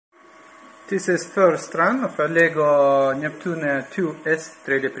This is first run of ELEGOO Neptune 2S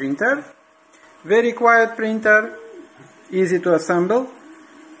 3D printer. Very quiet printer, easy to assemble,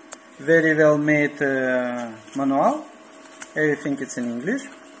 very well made manual. Everything is in English.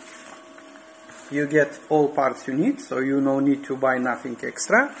 You get all parts you need, so you no need to buy nothing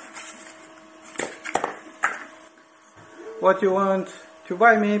extra. What you want to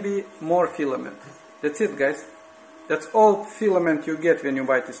buy, maybe more filament. That's it, guys. That's all filament you get when you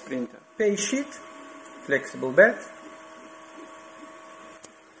buy this printer. Pay sheet, flexible bed,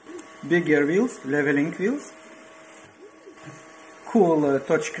 bigger wheels, leveling wheels, cool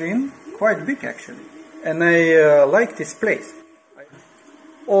touchscreen, quite big actually. And I like this place.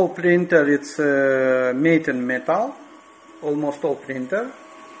 All printer it's made in metal, almost all printer.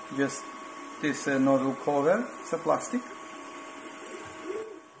 Just this nozzle cover, it's a plastic.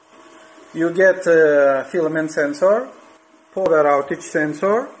 You get filament sensor, power outage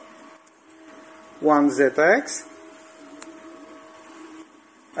sensor, one ZX.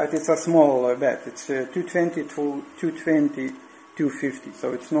 It's a small bed, it's 220 to 250,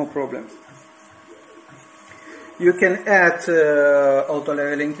 so it's no problems. You can add auto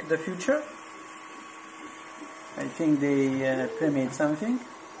leveling in the future. I think they pre-made something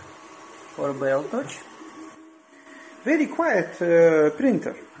for bell touch. Very quiet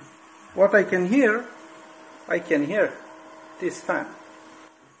printer. What I can hear this fan.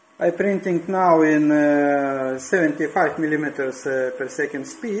 I'm printing now in 75 millimeters per second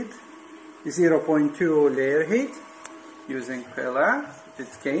speed, 0.2 layer height, using PLA, it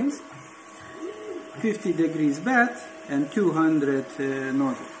gains, 50 degrees bed and 200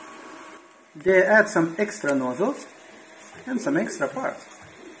 nozzles. They add some extra nozzles and some extra parts.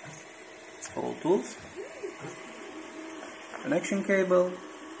 All tools, connection cable,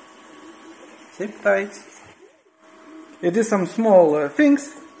 zip ties. It is some small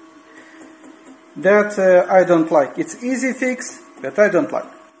things that I don't like. It's easy fix, but I don't like.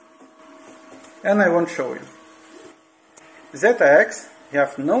 And I won't show you. ZX, you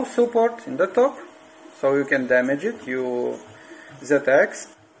have no support in the top, so you can damage it. ZX,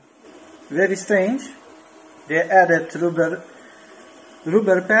 very strange. They added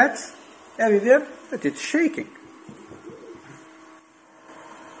rubber pads everywhere, but it's shaking.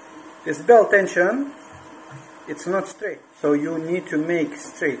 This belt tension, it's not straight, so you need to make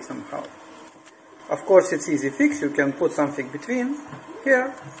straight somehow. Of course, it's easy fix. You can put something between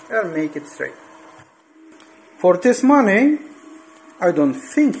here and make it straight. For this money, I don't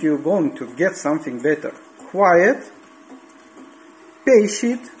think you're going to get something better. Quiet, pay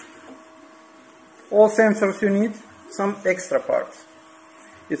sheet, all sensors you need, some extra parts.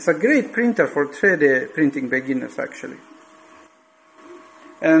 It's a great printer for 3D printing beginners actually.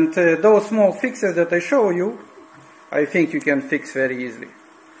 And those small fixes that I show you, I think you can fix very easily.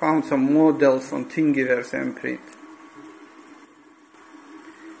 Found some models on Thingiverse and print.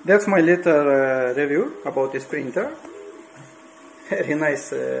 That's my little review about this printer. Very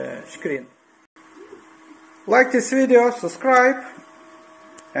nice screen. Like this video, subscribe,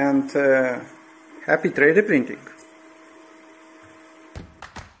 and happy 3D printing.